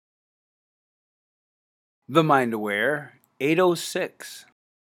The Mind Aware 806.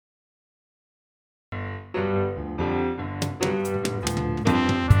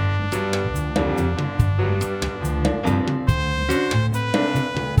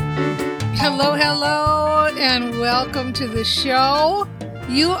 Hello, and welcome to the show.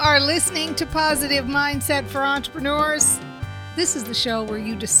 You are listening to Positive Mindset for Entrepreneurs. This is the show where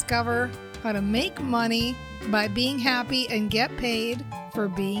you discover how to make money by being happy and get paid for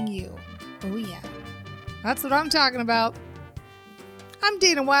being you. Oh yeah, that's what I'm talking about. I'm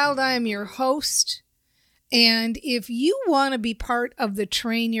Dana Wild. I am your host. And if you want to be part of the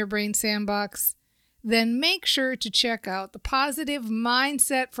Train Your Brain Sandbox, then make sure to check out the Positive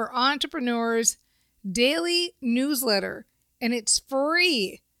Mindset for Entrepreneurs daily newsletter. And it's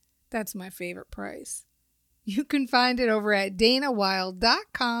free. That's my favorite price. You can find it over at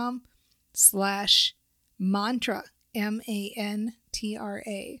danawild.com/mantra, MANTRA.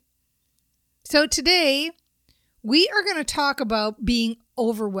 So today, we are going to talk about being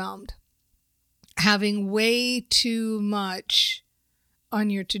overwhelmed, having way too much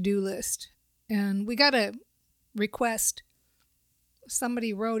on your to-do list. And we got a request.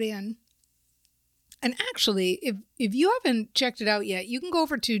 Somebody wrote in. And actually, if you haven't checked it out yet, you can go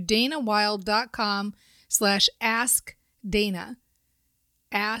over to danawild.com/askdana.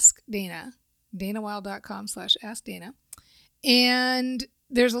 Ask Dana. danawild.com/askdana. And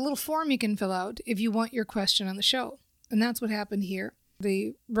there's a little form you can fill out if you want your question on the show. And that's what happened here.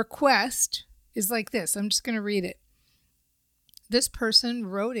 The request is like this. I'm just going to read it. This person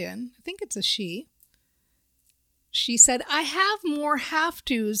wrote in, I think it's a she. She said, I have more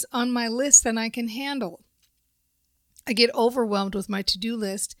have-tos on my list than I can handle. I get overwhelmed with my to-do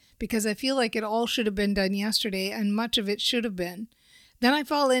list because I feel like it all should have been done yesterday and much of it should have been. Then I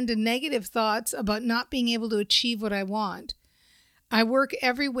fall into negative thoughts about not being able to achieve what I want. I work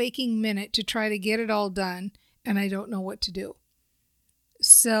every waking minute to try to get it all done, and I don't know what to do.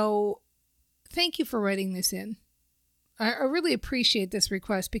 So thank you for writing this in. I really appreciate this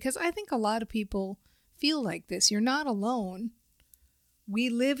request because I think a lot of people feel like this. You're not alone. We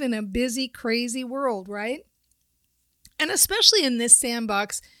live in a busy, crazy world, right? And especially in this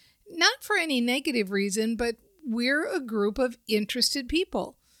sandbox, not for any negative reason, but we're a group of interested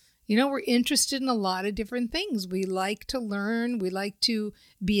people. You know, we're interested in a lot of different things. We like to learn. We like to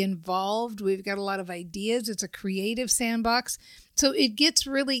be involved. We've got a lot of ideas. It's a creative sandbox. So it gets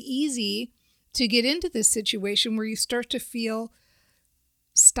really easy to get into this situation where you start to feel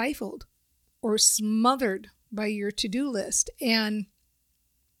stifled or smothered by your to-do list. And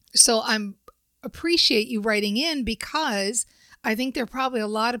so I appreciate you writing in because I think there are probably a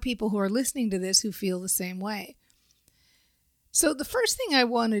lot of people who are listening to this who feel the same way. So the first thing I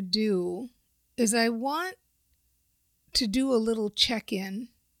want to do is I want to do a little check-in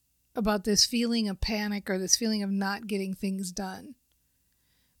about this feeling of panic or this feeling of not getting things done.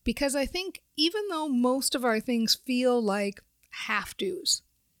 Because I think even though most of our things feel like have-tos,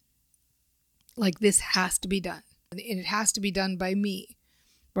 like this has to be done, and it has to be done by me,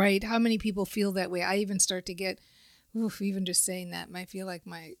 right? How many people feel that way? I even start to get, even just saying that might feel like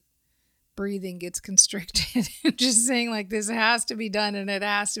my breathing gets constricted. Just saying like this has to be done and it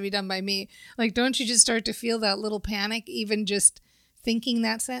has to be done by me. Like, don't you just start to feel that little panic even just thinking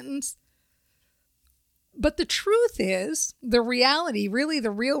that sentence? But the truth is, the reality, really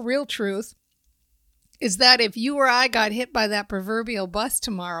the real truth, is that if you or I got hit by that proverbial bus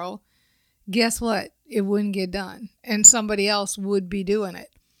tomorrow, guess what? It wouldn't get done. And somebody else would be doing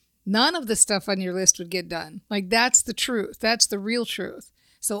it. None of the stuff on your list would get done. Like, that's the truth. That's the real truth.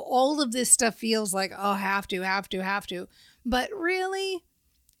 So all of this stuff feels like, oh, have to. But really,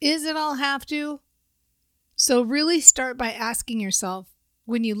 is it all have to? So really start by asking yourself,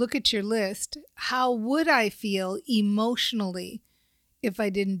 when you look at your list, how would I feel emotionally if I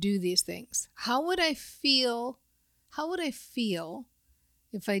didn't do these things? How would I feel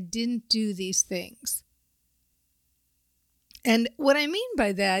if I didn't do these things? And what I mean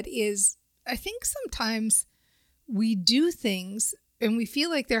by that is, I think sometimes we do things and we feel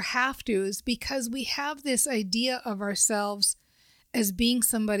like they're have-tos because we have this idea of ourselves as being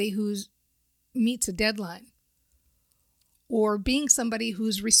somebody who meets a deadline, or being somebody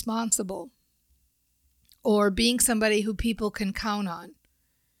who's responsible, or being somebody who people can count on.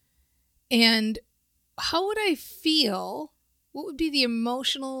 And how would I feel? What would be the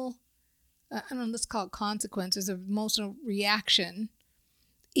emotional, let's call it consequences of emotional reaction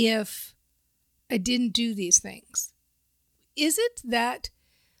if I didn't do these things? Is it that,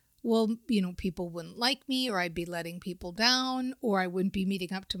 well, people wouldn't like me, or I'd be letting people down, or I wouldn't be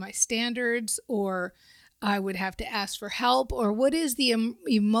meeting up to my standards, or I would have to ask for help, or what is the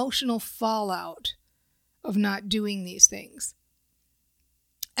emotional fallout of not doing these things?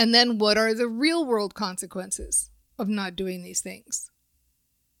 And then what are the real world consequences of not doing these things?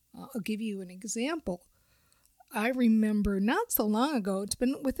 I'll give you an example. I remember not so long ago, it's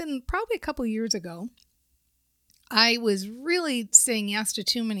been within probably a couple years ago, I was really saying yes to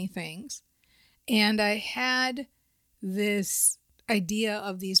too many things. And I had this idea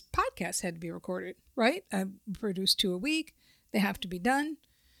of these podcasts had to be recorded, right? I produce 2 a week. They have to be done.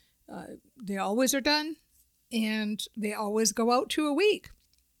 They always are done. And they always go out 2 a week.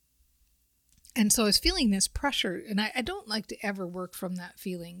 And so I was feeling this pressure. And I don't like to ever work from that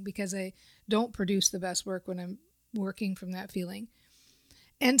feeling because I don't produce the best work when I'm working from that feeling.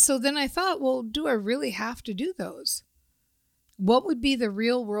 And so then I thought, well, do I really have to do those? What would be the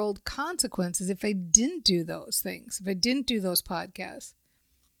real world consequences if I didn't do those things, if I didn't do those podcasts?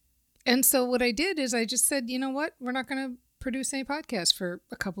 And so what I did is I just said, you know what? We're not going to produce any podcasts for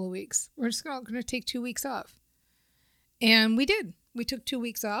a couple of weeks. We're just going to take 2 weeks off. And we did. We took 2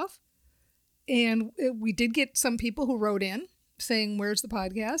 weeks off. And we did get some people who wrote in saying, where's the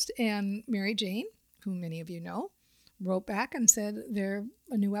podcast? And Mary Jane, who many of you know, wrote back and said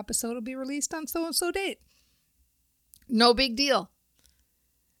a new episode will be released on so-and-so date. No big deal.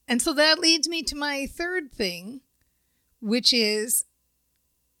 And so that leads me to my third thing, which is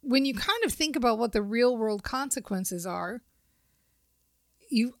when you kind of think about what the real world consequences are,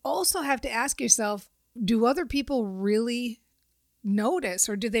 you also have to ask yourself, do other people really notice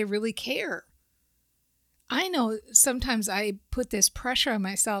or do they really care? I know sometimes I put this pressure on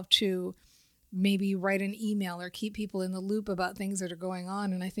myself to maybe write an email or keep people in the loop about things that are going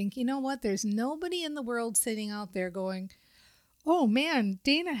on. And I think, you know what? There's nobody in the world sitting out there going, oh man,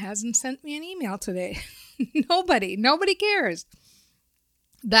 Dana hasn't sent me an email today. Nobody cares.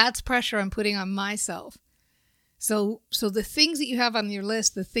 That's pressure I'm putting on myself. So the things that you have on your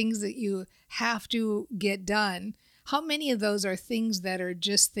list, the things that you have to get done, how many of those are things that are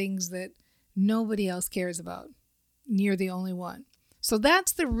just things that nobody else cares about? You're the only one. So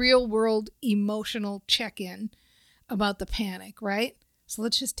that's the real world emotional check-in about the panic, right? So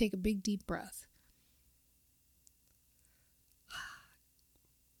let's just take a big deep breath.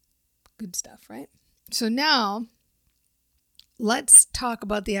 Good stuff, right? So now let's talk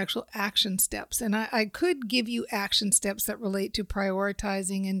about the actual action steps. And I could give you action steps that relate to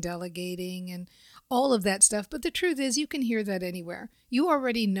prioritizing and delegating and all of that stuff. But the truth is you can hear that anywhere. You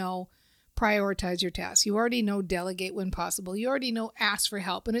already know prioritize your tasks. You already know delegate when possible. You already know ask for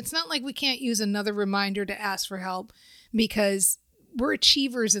help. And it's not like we can't use another reminder to ask for help because we're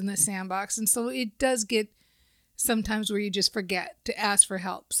achievers in the sandbox. And so it does get sometimes where you just forget to ask for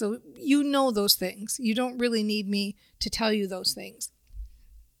help. So you know those things. You don't really need me to tell you those things.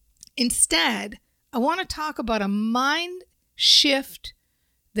 Instead, I want to talk about a mind shift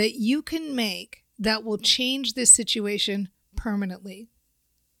that you can make that will change this situation permanently.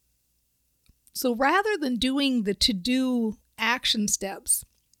 So rather than doing the to-do action steps,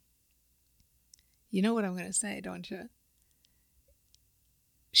 you know what I'm going to say, don't you?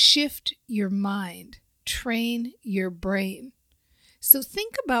 Shift your mind. Train your brain. So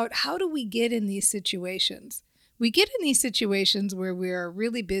think about, how do we get in these situations? We get in these situations where we are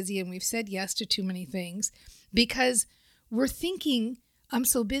really busy and we've said yes to too many things because we're thinking, I'm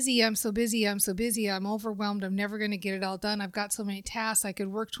so busy, I'm overwhelmed, I'm never going to get it all done. I've got so many tasks, I could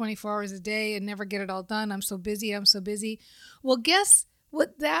work 24 hours a day and never get it all done. I'm so busy. Well, guess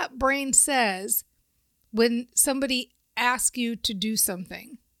what that brain says when somebody asks you to do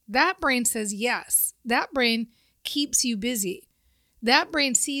something? That brain says yes. That brain keeps you busy. That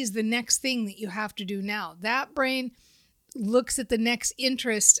brain sees the next thing that you have to do now. That brain looks at the next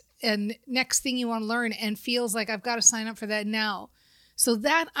interest and next thing you want to learn and feels like I've got to sign up for that now. So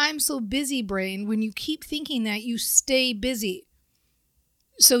that I'm so busy brain, when you keep thinking that, you stay busy.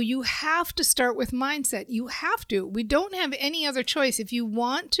 So you have to start with mindset. You have to. We don't have any other choice. If you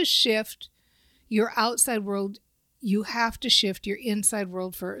want to shift your outside world, you have to shift your inside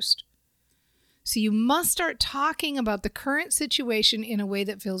world first. So you must start talking about the current situation in a way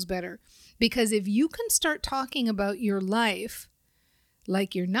that feels better. Because if you can start talking about your life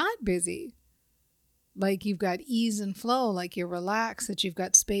like you're not busy, like you've got ease and flow, like you're relaxed, that you've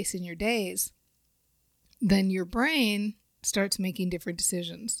got space in your days, then your brain starts making different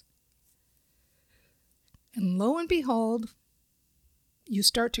decisions. And lo and behold, you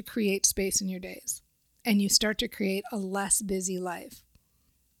start to create space in your days. And you start to create a less busy life.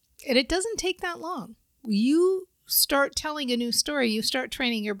 And it doesn't take that long. You start telling a new story, you start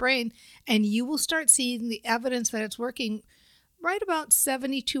training your brain, and you will start seeing the evidence that it's working right about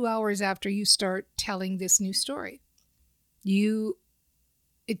 72 hours after you start telling this new story.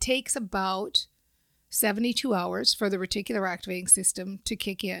 It takes about 72 hours for the reticular activating system to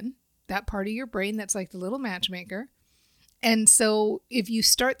kick in, that part of your brain that's like the little matchmaker. And so if you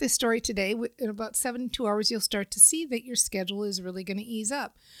start this story today, in about 72 hours, you'll start to see that your schedule is really going to ease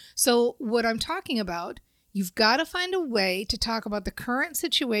up. So what I'm talking about, you've got to find a way to talk about the current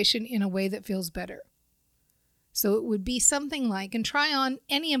situation in a way that feels better. So it would be something like, and try on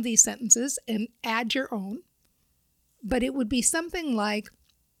any of these sentences and add your own, but it would be something like,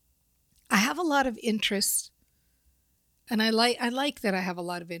 I have a lot of interest, and I like that I have a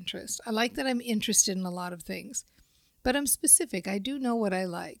lot of interest. I like that I'm interested in a lot of things, but I'm specific. I do know what I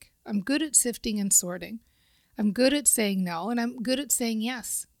like. I'm good at sifting and sorting. I'm good at saying no, and I'm good at saying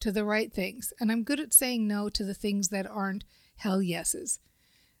yes to the right things, and I'm good at saying no to the things that aren't hell yeses.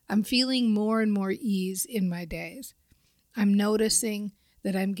 I'm feeling more and more ease in my days. I'm noticing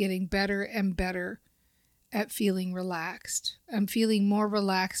that I'm getting better and better at feeling relaxed. I'm feeling more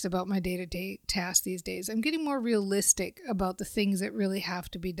relaxed about my day-to-day tasks these days. I'm getting more realistic about the things that really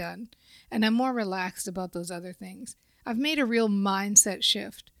have to be done. And I'm more relaxed about those other things. I've made a real mindset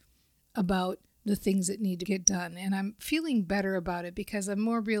shift about the things that need to get done. And I'm feeling better about it because I'm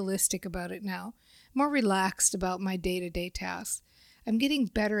more realistic about it now. More relaxed about my day-to-day tasks. I'm getting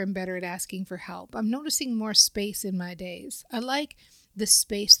better and better at asking for help. I'm noticing more space in my days. I like the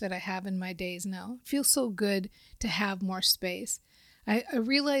space that I have in my days now. It feels so good to have more space. I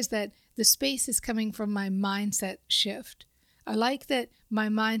realize that the space is coming from my mindset shift. I like that my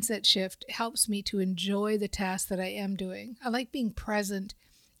mindset shift helps me to enjoy the task that I am doing. I like being present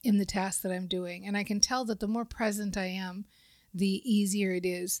in the task that I'm doing. And I can tell that the more present I am, the easier it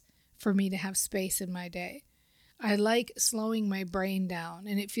is for me to have space in my day. I like slowing my brain down,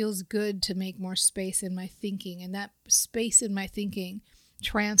 and it feels good to make more space in my thinking, and that space in my thinking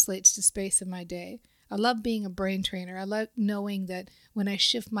translates to space in my day. I love being a brain trainer. I like knowing that when I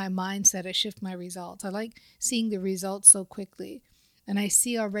shift my mindset, I shift my results. I like seeing the results so quickly, and I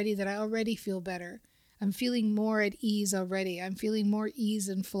see already that I already feel better. I'm feeling more at ease already. I'm feeling more ease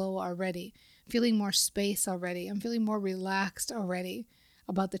and flow already. I'm feeling more space already. I'm feeling more relaxed already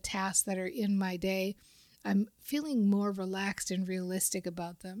about the tasks that are in my day. I'm feeling more relaxed and realistic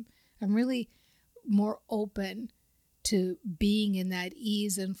about them. I'm really more open to being in that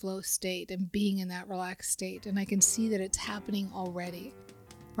ease and flow state and being in that relaxed state. And I can see that it's happening already,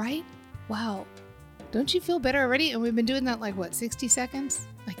 right? Wow. Don't you feel better already? And we've been doing that 60 seconds?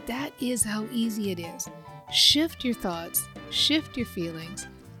 That is how easy it is. Shift your thoughts, shift your feelings.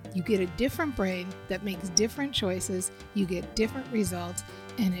 You get a different brain that makes different choices. You get different results,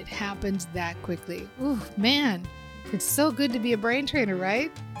 and it happens that quickly. Ooh, man, it's so good to be a brain trainer,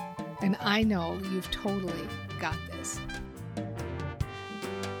 right? And I know you've totally got this.